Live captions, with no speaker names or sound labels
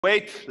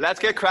Wait, let's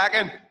get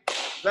cracking.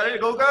 Ready to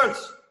go,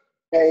 girls?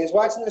 Hey, he's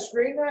watching the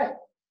screen now?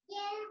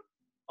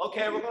 Yeah.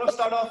 Okay, we're going to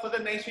start off with a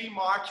nice wee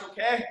march,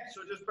 okay?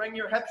 So just bring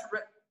your hips,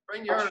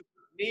 bring your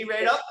knee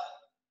right up.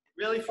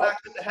 Really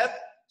flex at the hip.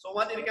 So I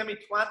want you to give me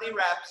 20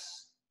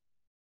 reps.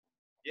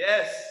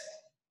 Yes.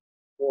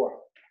 4,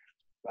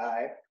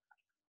 5,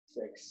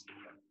 6,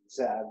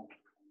 7,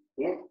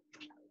 8.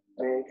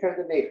 And count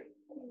the knee.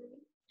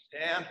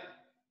 10,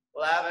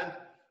 11.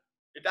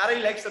 Your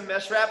daddy likes to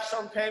miss reps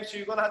sometimes, so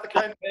you're going to have to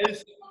count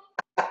his.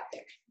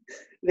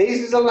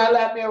 These will not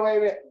let me away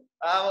with.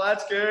 Ah, well,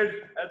 that's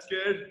good. That's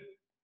good.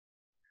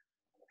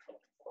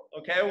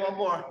 Okay, one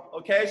more.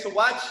 Okay, so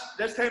watch.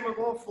 This time we're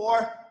going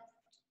for.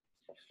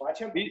 Watch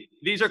him.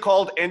 These are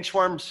called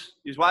inchworms.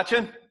 He's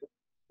watching.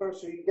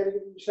 So you gotta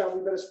give yourself a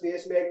bit of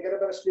space, Megan. Get a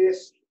bit of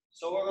space.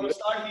 So we're going to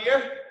start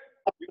here.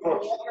 You're going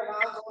to walk your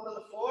hands onto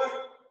the floor.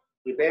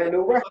 You bend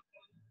over.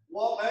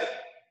 Walk out.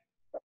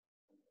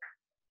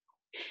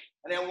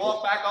 And then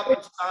walk back up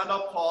and stand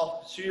up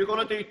tall. So you're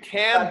going to do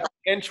 10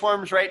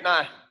 inchworms right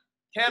now.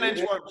 10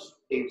 inchworms.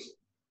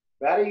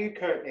 Ready? You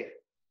count me.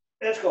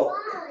 Let's go. 1,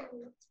 2,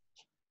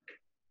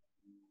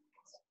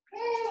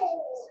 3,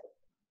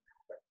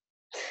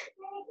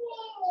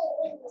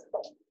 4,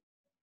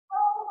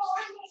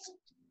 5, 6,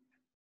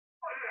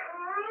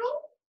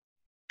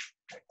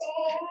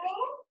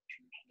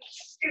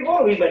 You're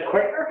going a wee bit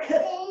quicker.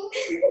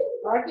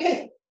 Aren't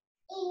you?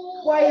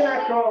 Why are you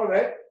not crawling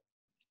out?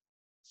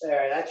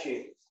 There, that's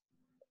you.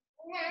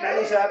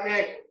 Ready's up,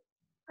 Meg.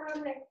 As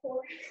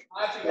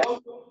you go.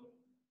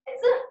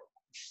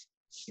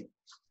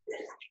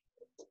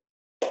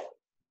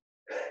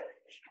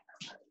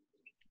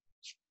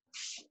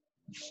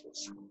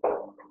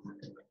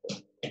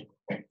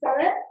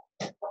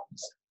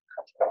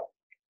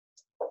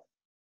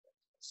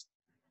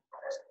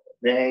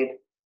 Meg.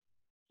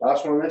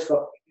 Last one, let's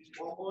go.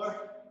 One more.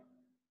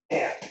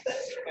 Yeah.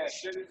 Okay,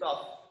 good stuff.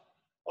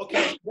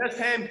 Okay, so this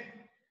time,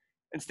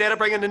 instead of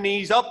bringing the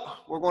knees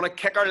up, we're going to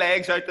kick our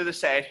legs out to the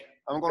side.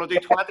 I'm going to do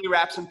 20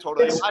 reps in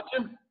total. You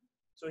watching?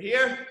 So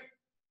here.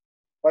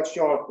 What's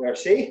John there?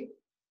 See?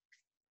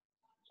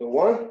 So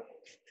 1.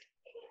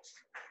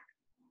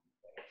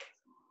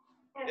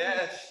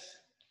 Yes.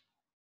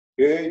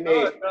 Good knee.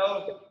 Good,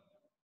 bro.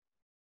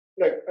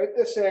 Look, out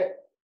this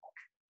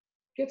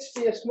get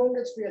space, come on,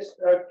 get space.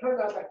 Turn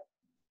that way.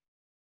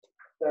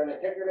 Down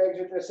and take your legs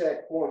out this side.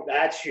 Come on,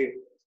 that's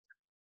you.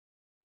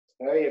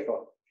 There you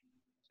go.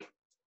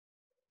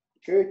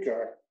 Good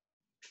girl.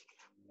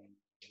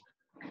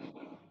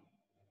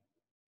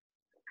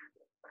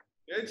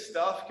 Good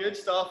stuff, good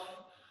stuff.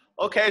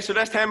 Okay, so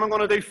this time I'm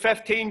going to do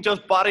 15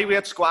 just body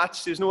weight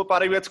squats. Do you know what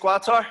body weight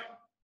squats are?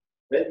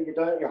 Right, you get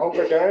down, you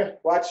hunker down.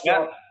 Watch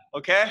John.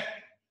 Okay.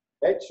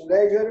 Right, some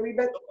legs out a wee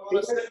bit. I'm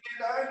going to sit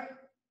down.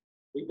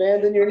 You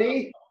bending your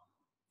knee.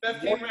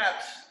 15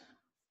 reps.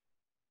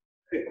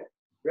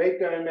 Right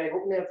down, man.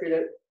 Open them feet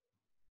out.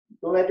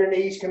 Don't let your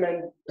knees come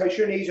in. Push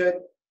your knees out.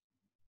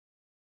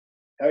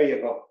 There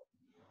you go.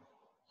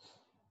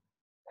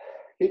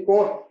 Keep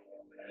going.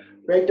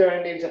 Right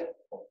down, knees out.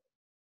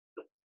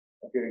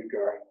 Good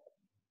girl.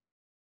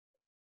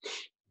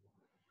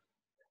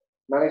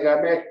 Manage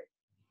that, mate.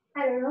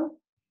 I don't know.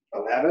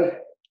 11.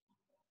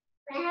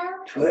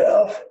 12,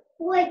 12.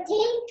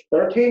 14.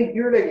 13.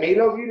 You're like me,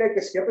 love. You like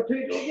to skip a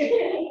two, don't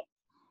you?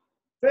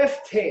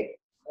 15.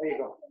 There you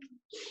go.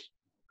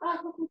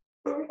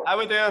 How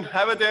we doing?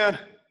 How we doing?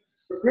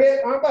 Great.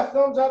 Amber,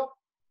 thumbs up.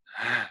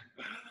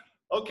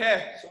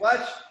 Okay, so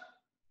watch.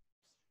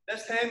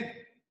 This time,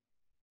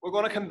 we're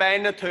going to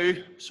combine the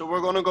two. So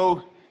we're going to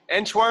go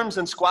inchworms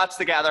and squats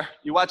together.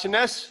 You watching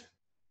this?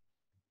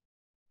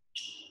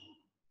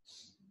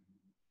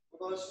 We're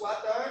going to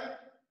squat down.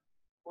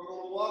 We're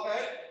going to walk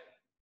out.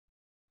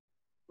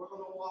 We're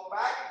going to walk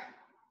back.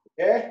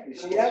 Okay, you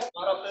see that?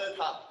 Squat up to the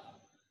top.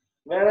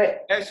 Ready?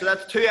 Okay, so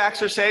that's 2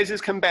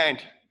 exercises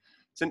combined.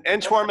 It's an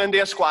inchworm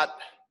into a squat.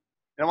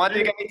 And I want you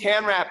to get me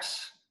 10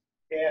 reps.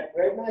 Yeah,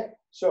 right, mate.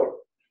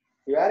 So,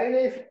 you ready,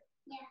 Neve?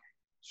 Yeah.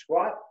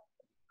 Squat.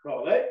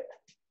 Crawl out.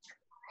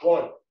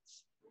 1.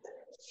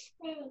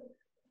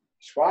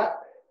 Squat.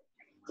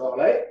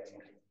 Crawl out.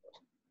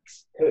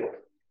 2.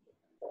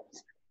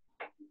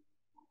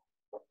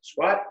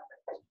 Squat.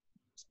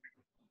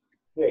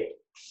 3.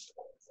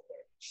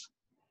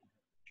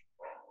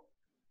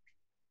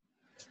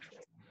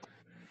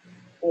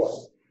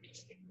 4.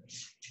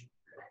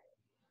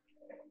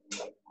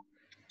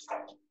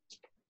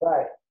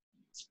 5.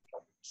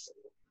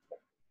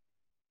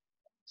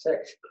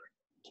 6.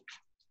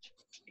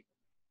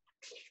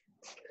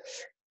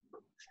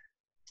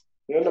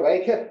 You're in the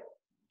way, kid.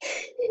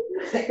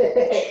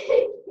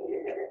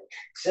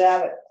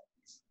 7.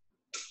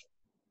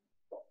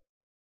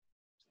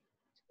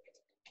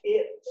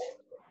 8.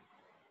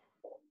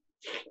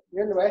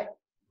 You're in the way.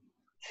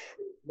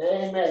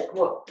 9, man, come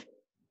on.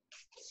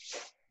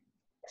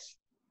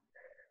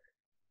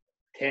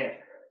 10.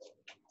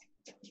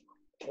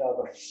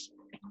 11.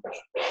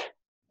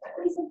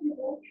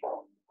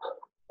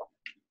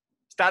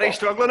 Daddy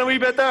struggling a wee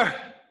bit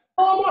there?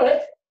 Oh, I'm on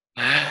it.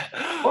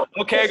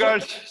 Okay,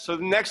 girls. So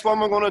the next one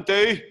we're going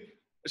to do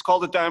is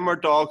called the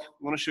downward dog.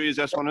 I'm going to show you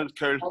this one. It's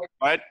cool. All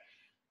right?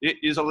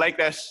 You'll like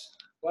this.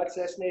 What's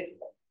this, Nate?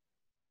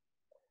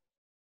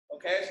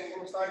 Okay, so we're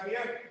going to start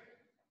here.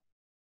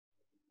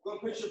 You're going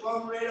to push your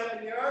bum right up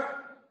in the air.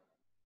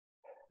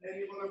 Then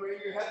you're going to bring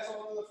your hips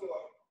onto the floor.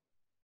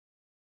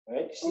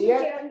 Right, you see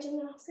it?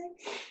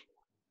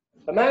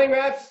 How many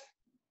reps?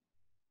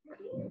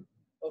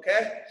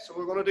 Okay, so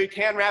we're going to do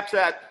 10 reps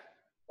at.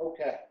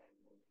 Okay.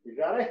 You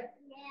ready?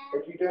 Yeah.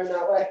 What you doing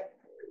that way?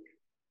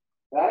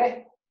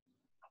 Ready?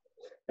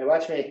 Now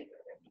watch me.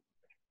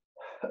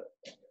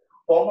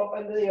 Bum up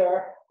into the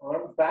air,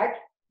 arms back,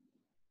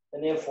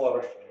 and then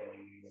forward.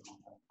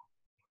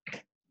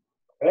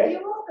 Ready?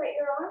 You won't get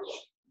your arms.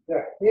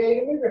 There. Yeah, you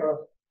can move your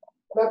arms.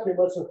 Not too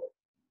much.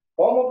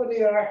 Bum up in the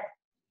air.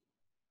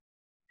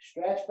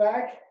 Stretch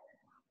back.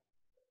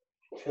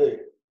 2.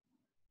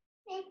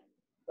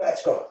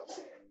 Let's go.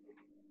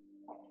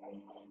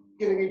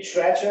 Get a good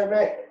stretch there,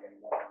 mate.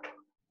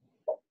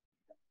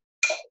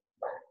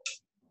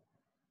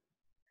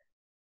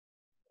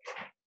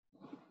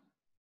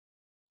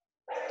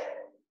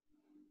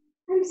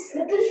 I'm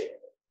slipping.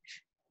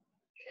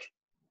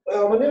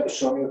 Well, when it was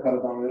sunny, we could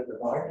have done it at the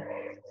barn.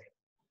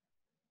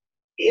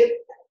 8.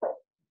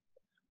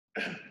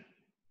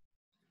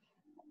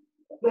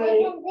 I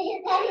can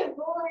see that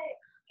boy.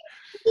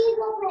 He's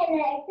over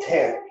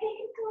there.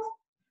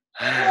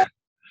 10.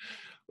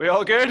 We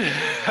all good?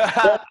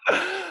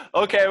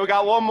 Okay, we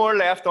got one more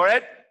left, all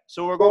right?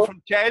 So we're going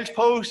from child's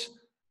pose,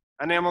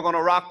 and then we're going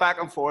to rock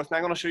back and forth. And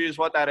I'm going to show you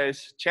what that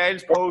is.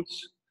 Child's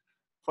pose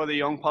for the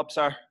young pups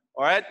are,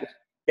 all right?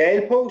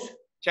 Gale pose.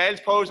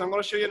 Child's pose, I'm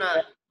going to show you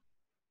now.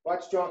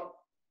 Watch, John.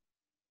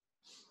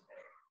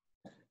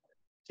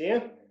 See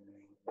him?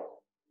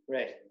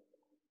 Right.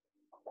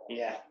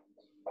 Yeah.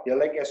 You'll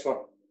like this one.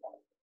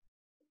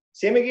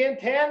 See him again?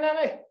 10,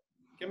 Nanny?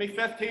 Give me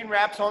 15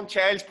 reps on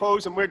child's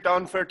pose, and we're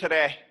done for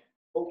today.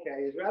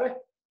 Okay, he's ready?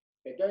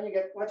 Right down you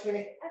get, watch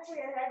me. That's where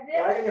your head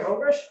Back is. in your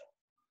hunkers.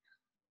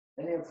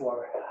 And then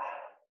forward.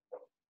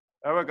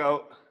 There we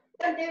go.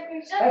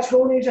 Let's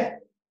go, Nija.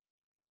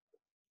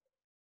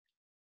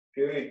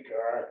 Good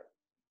girl.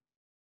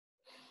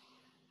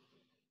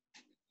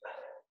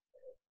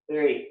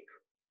 3.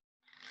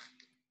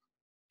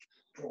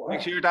 4.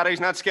 Make sure your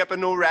daddy's not skipping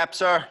no reps,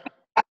 sir.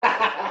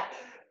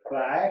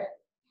 5.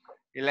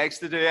 He likes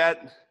to do it.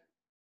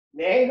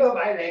 There you go,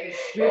 my leg is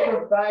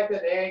super 5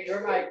 today.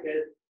 You're my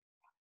kid.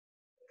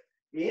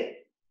 8.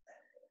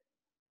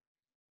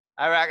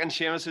 I reckon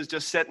Seamus is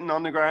just sitting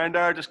on the ground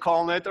there, just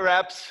calling out the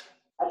reps.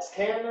 That's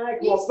 10 now.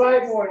 Well,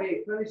 5 more,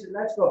 Nate. Finish it.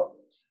 Let's go.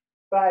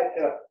 5.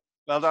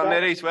 Well done, Stop.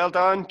 ladies. Well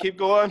done. Keep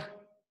going.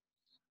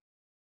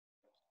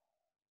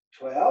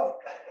 12.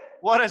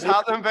 What is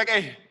happening,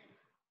 Vicky?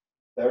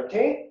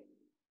 13.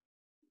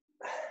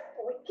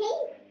 14.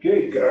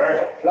 Good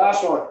girl.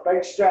 Last one.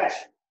 Big stretch.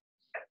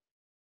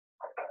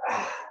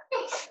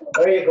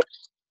 There you go.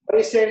 What do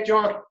you say to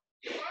John?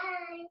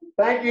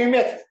 Thank you,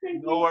 mate.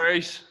 No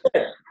worries.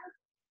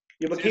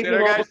 You will See you keep later,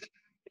 me guys.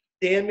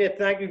 on. Mate.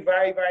 Thank you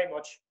very, very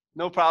much.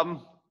 No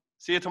problem.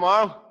 See you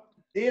tomorrow.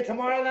 See you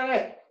tomorrow,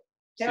 Lenny.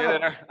 See you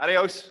later.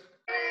 Adios.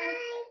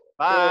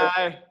 Bye.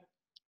 Bye.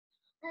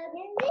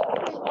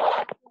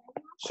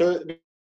 So